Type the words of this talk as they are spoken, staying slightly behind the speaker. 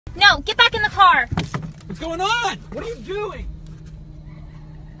No, get back in the car. What's going on? What are you doing?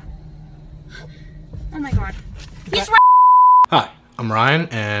 Oh my god. He's right. Hi, I'm Ryan,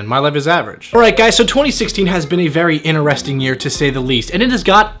 and my life is average. Alright guys, so 2016 has been a very interesting year to say the least, and it has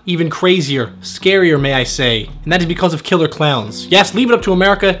got even crazier, scarier may I say, and that is because of killer clowns. Yes, leave it up to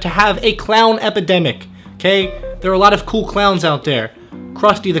America to have a clown epidemic, okay? There are a lot of cool clowns out there.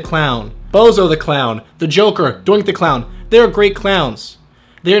 Krusty the Clown, Bozo the Clown, the Joker, Doink the Clown. They're great clowns.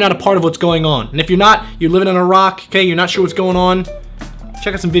 They're not a part of what's going on. And if you're not, you're living on a rock, okay? You're not sure what's going on,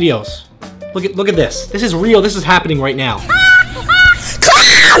 check out some videos. Look at this. This is real. This is happening right now.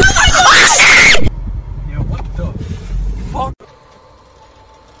 Yeah, what the fuck?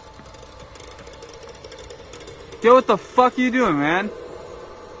 Yo, what the fuck are you doing, man?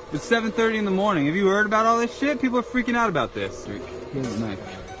 It's 7:30 in the morning. Have you heard about all this shit? People are freaking out about this. Here's the knife.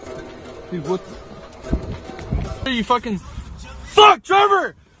 Dude, what the... Are you fucking... Fuck,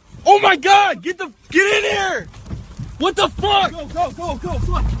 Trevor! Oh my god! Get in here! What the fuck? Go,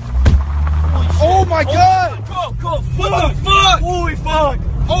 fuck! Oh my god! Go! What the fuck? Holy fuck!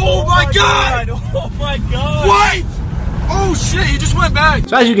 Oh my god! Oh my god! What? Oh shit! He just went back.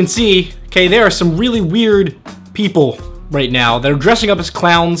 So as you can see, okay, there are some really weird people right now that are dressing up as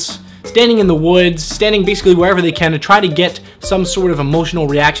clowns, standing in the woods, standing basically wherever they can to try to get some sort of emotional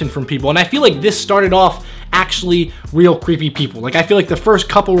reaction from people. And I feel like this started off actually real creepy people. Like, I feel like the first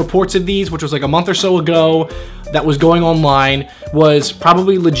couple reports of these, which was like a month or so ago, that was going online, was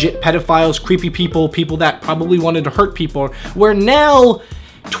probably legit pedophiles, creepy people, people that probably wanted to hurt people, where now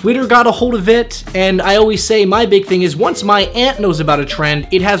Twitter got a hold of it. And I always say my big thing is, once my aunt knows about a trend,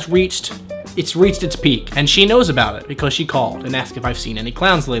 it's reached its peak, and she knows about it because she called and asked if I've seen any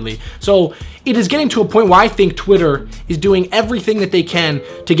clowns lately. So it is getting to a point where I think Twitter is doing everything that they can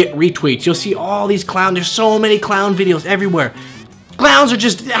to get retweets. You'll see all these clowns. There's so many clown videos everywhere. Clowns are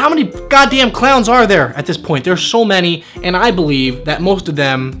just, how many goddamn clowns are there at this point? There's so many, and I believe that most of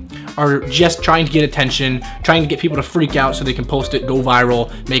them are just trying to get attention, trying to get people to freak out so they can post it, go viral,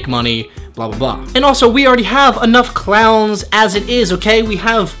 make money, blah, blah, blah. And also, we already have enough clowns as it is, okay? We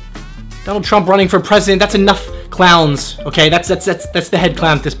have Donald Trump running for president. That's enough clowns, okay? That's the head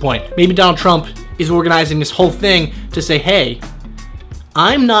clown at this point. Maybe Donald Trump is organizing this whole thing to say, hey,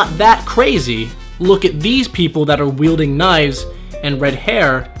 I'm not that crazy. Look at these people that are wielding knives and red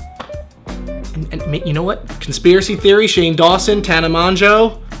hair. And you know what? Conspiracy theory, Shane Dawson, Tana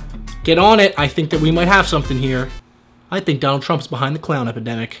Mongeau, get on it. I think that we might have something here. I think Donald Trump's behind the clown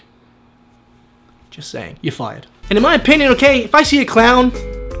epidemic. Just saying, you're fired. And in my opinion, okay, if I see a clown,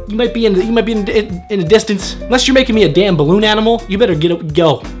 you might be in the distance. Unless you're making me a damn balloon animal, you better get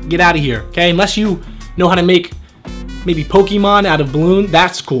out of here, okay? Unless you know how to make maybe Pokemon out of balloon,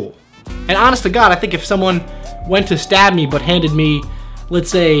 that's cool. And honest to God, I think if someone went to stab me but handed me, let's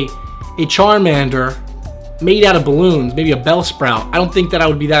say, a Charmander made out of balloons, maybe a Bellsprout, I don't think that I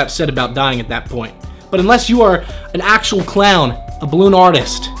would be that upset about dying at that point. But unless you are an actual clown, a balloon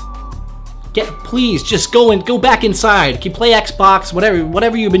artist, please just go back inside. Keep play Xbox,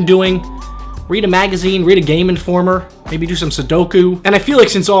 whatever you've been doing. Read a magazine, read a Game Informer, maybe do some Sudoku. And I feel like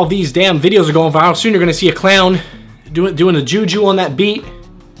since all these damn videos are going viral, soon you're gonna see a clown doing the juju on that beat.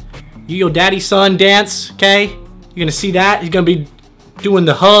 You Yo Daddy Son dance, okay? You're gonna see that. He's gonna be doing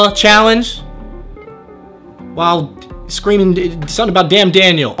the huh challenge while screaming something about damn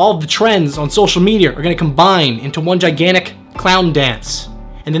Daniel. All of the trends on social media are gonna combine into one gigantic clown dance.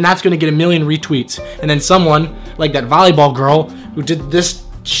 And then that's gonna get 1 million retweets. And then someone, like that volleyball girl who did this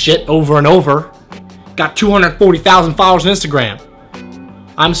shit over and over, got 240,000 followers on Instagram.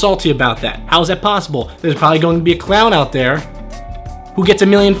 I'm salty about that. How is that possible? There's probably going to be a clown out there who gets 1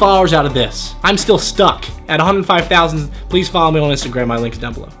 million followers out of this. I'm still stuck at 105,000. Please follow me on Instagram. My link's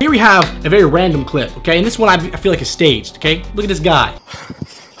down below. Here we have a very random clip, okay? And this one I feel like is staged, okay? Look at this guy.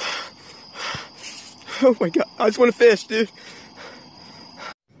 Oh my God, I just want to fish, dude.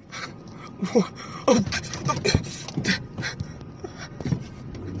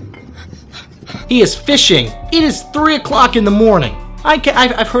 He is fishing. It is 3 o'clock in the morning.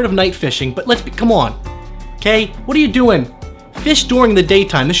 I've heard of night fishing, but come on, okay? What are you doing? Fish during the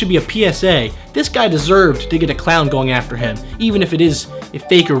daytime. This should be a PSA. This guy deserved to get a clown going after him, even if it is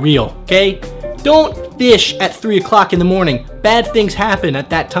fake or real, okay? Don't fish at 3 o'clock in the morning. Bad things happen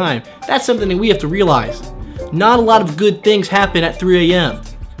at that time. That's something that we have to realize. Not a lot of good things happen at 3 a.m.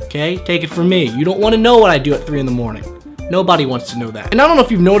 Okay, take it from me. You don't want to know what I do at 3 in the morning. Nobody wants to know that. And I don't know if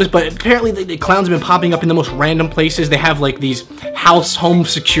you've noticed, but apparently the clowns have been popping up in the most random places. They have like these home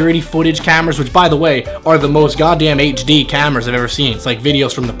security footage cameras, which by the way, are the most goddamn HD cameras I've ever seen. It's like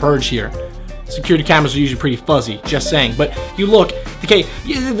videos from The Purge here. Security cameras are usually pretty fuzzy, just saying. But you look, okay,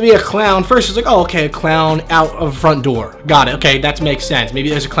 there'd be a clown. First it's like, oh, okay, a clown out of the front door. Got it, okay, that makes sense. Maybe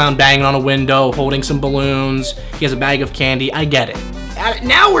there's a clown banging on a window, holding some balloons. He has a bag of candy, I get it.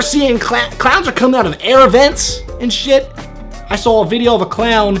 Now we're seeing clowns are coming out of air vents and shit. I saw a video of a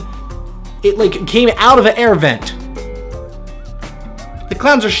clown, it like came out of an air vent. The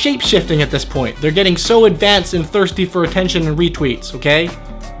clowns are shape-shifting at this point. They're getting so advanced and thirsty for attention and retweets, okay?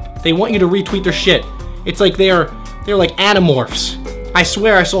 They want you to retweet their shit. It's like they're like animorphs. I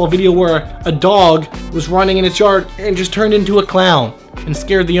swear I saw a video where a dog was running in its yard and just turned into a clown and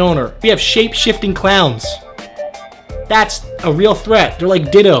scared the owner. We have shape-shifting clowns. That's a real threat. They're like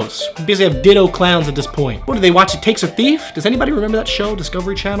dittos. We basically have ditto clowns at this point. What do they watch? It Takes a Thief? Does anybody remember that show,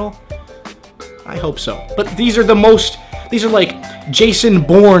 Discovery Channel? I hope so. But these are like Jason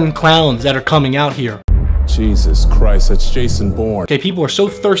Bourne clowns that are coming out here. Jesus Christ, that's Jason Bourne. Okay, people are so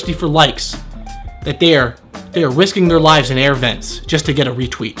thirsty for likes that they are risking their lives in air vents just to get a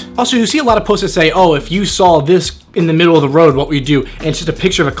retweet. Also, you see a lot of posts that say, oh, if you saw this in the middle of the road, what would you do? And it's just a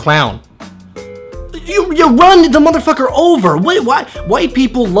picture of a clown. You run the motherfucker over. Why? White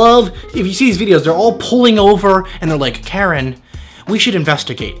people love, if you see these videos, they're all pulling over and they're like, Karen, we should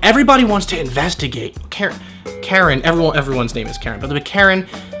investigate. Everybody wants to investigate. Karen, everyone's name is Karen, but they'll be Karen,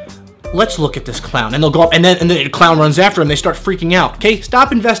 let's look at this clown. And they'll go up and then the clown runs after him. They start freaking out. Okay,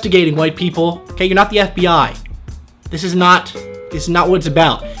 stop investigating, white people. Okay, you're not the FBI. This is not what it's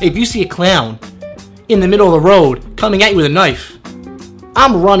about. If you see a clown in the middle of the road coming at you with a knife,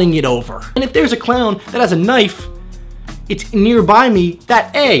 I'm running it over. And if there's a clown that has a knife, it's nearby me,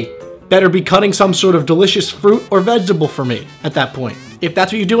 that better be cutting some sort of delicious fruit or vegetable for me at that point. If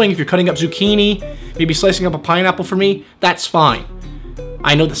that's what you're doing, if you're cutting up zucchini, maybe slicing up a pineapple for me, that's fine.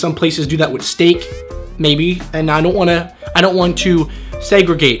 I know that some places do that with steak, maybe, and I don't want to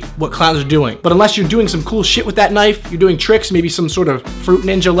segregate what clowns are doing. But unless you're doing some cool shit with that knife, you're doing tricks, maybe some sort of fruit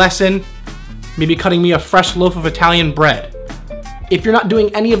ninja lesson, maybe cutting me a fresh loaf of Italian bread. If you're not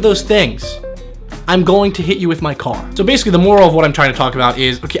doing any of those things, I'm going to hit you with my car. So basically the moral of what I'm trying to talk about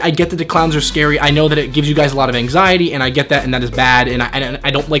is, okay, I get that the clowns are scary. I know that it gives you guys a lot of anxiety, and I get that, and that is bad, and I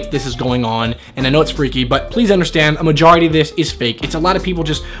don't like this is going on, and I know it's freaky, but please understand, a majority of this is fake. It's a lot of people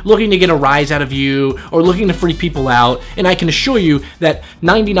just looking to get a rise out of you, or looking to freak people out, and I can assure you that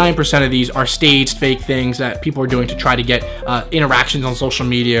 99% of these are staged fake things that people are doing to try to get interactions on social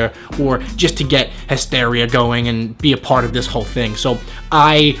media, or just to get hysteria going and be a part of this whole thing. So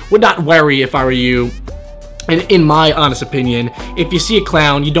I would not worry if I were you. And in my honest opinion, if you see a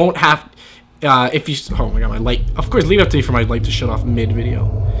clown, you don't have, oh my god, my light, of course, leave it up to me for my light to shut off mid-video.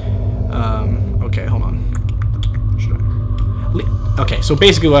 Okay, hold on. Okay, so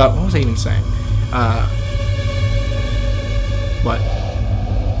basically, what was I even saying? What?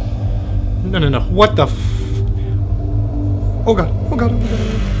 No, what the oh god, oh god, oh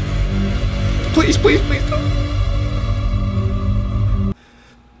god. Please, don't.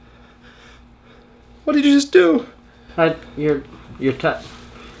 What did you just do? Your tag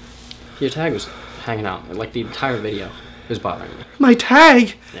was hanging out. Like the entire video was bothering me. My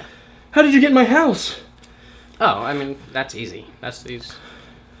tag? Yeah. How did you get in my house? Oh, I mean, that's easy.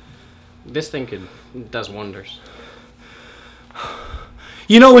 This thing does wonders.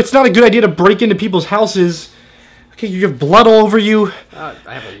 You know, it's not a good idea to break into people's houses. Okay, you have blood all over you. I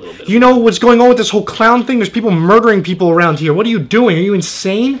have a little bit. You know what's going on with this whole clown thing? There's people murdering people around here. What are you doing? Are you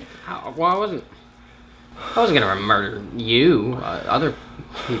insane? Well, I wasn't gonna murder you. Other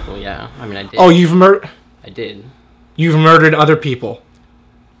people, yeah. I mean, I did. Oh, you've murdered... I did. You've murdered other people.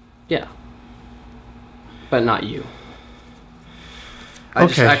 Yeah. But not you.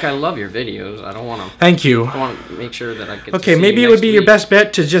 Okay. I love your videos. I don't want to... Thank you. I want to make sure that I get Okay, maybe it would be your best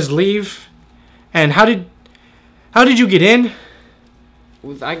bet to just leave. And how did you get in?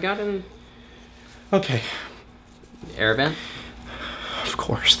 I got in... Okay. Air vent? Of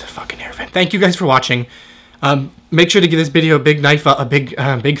course, the fucking air vent. Thank you guys for watching. Make sure to give this video a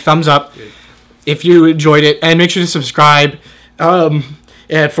big thumbs up if you enjoyed it, and make sure to subscribe and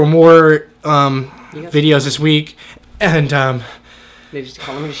for more videos this week. And Let me just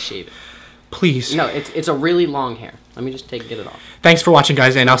shave it. Please. No, it's a really long hair. Let me just get it off. Thanks for watching,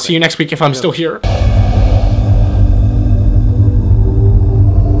 guys, and I'll see you next week if I'm still here.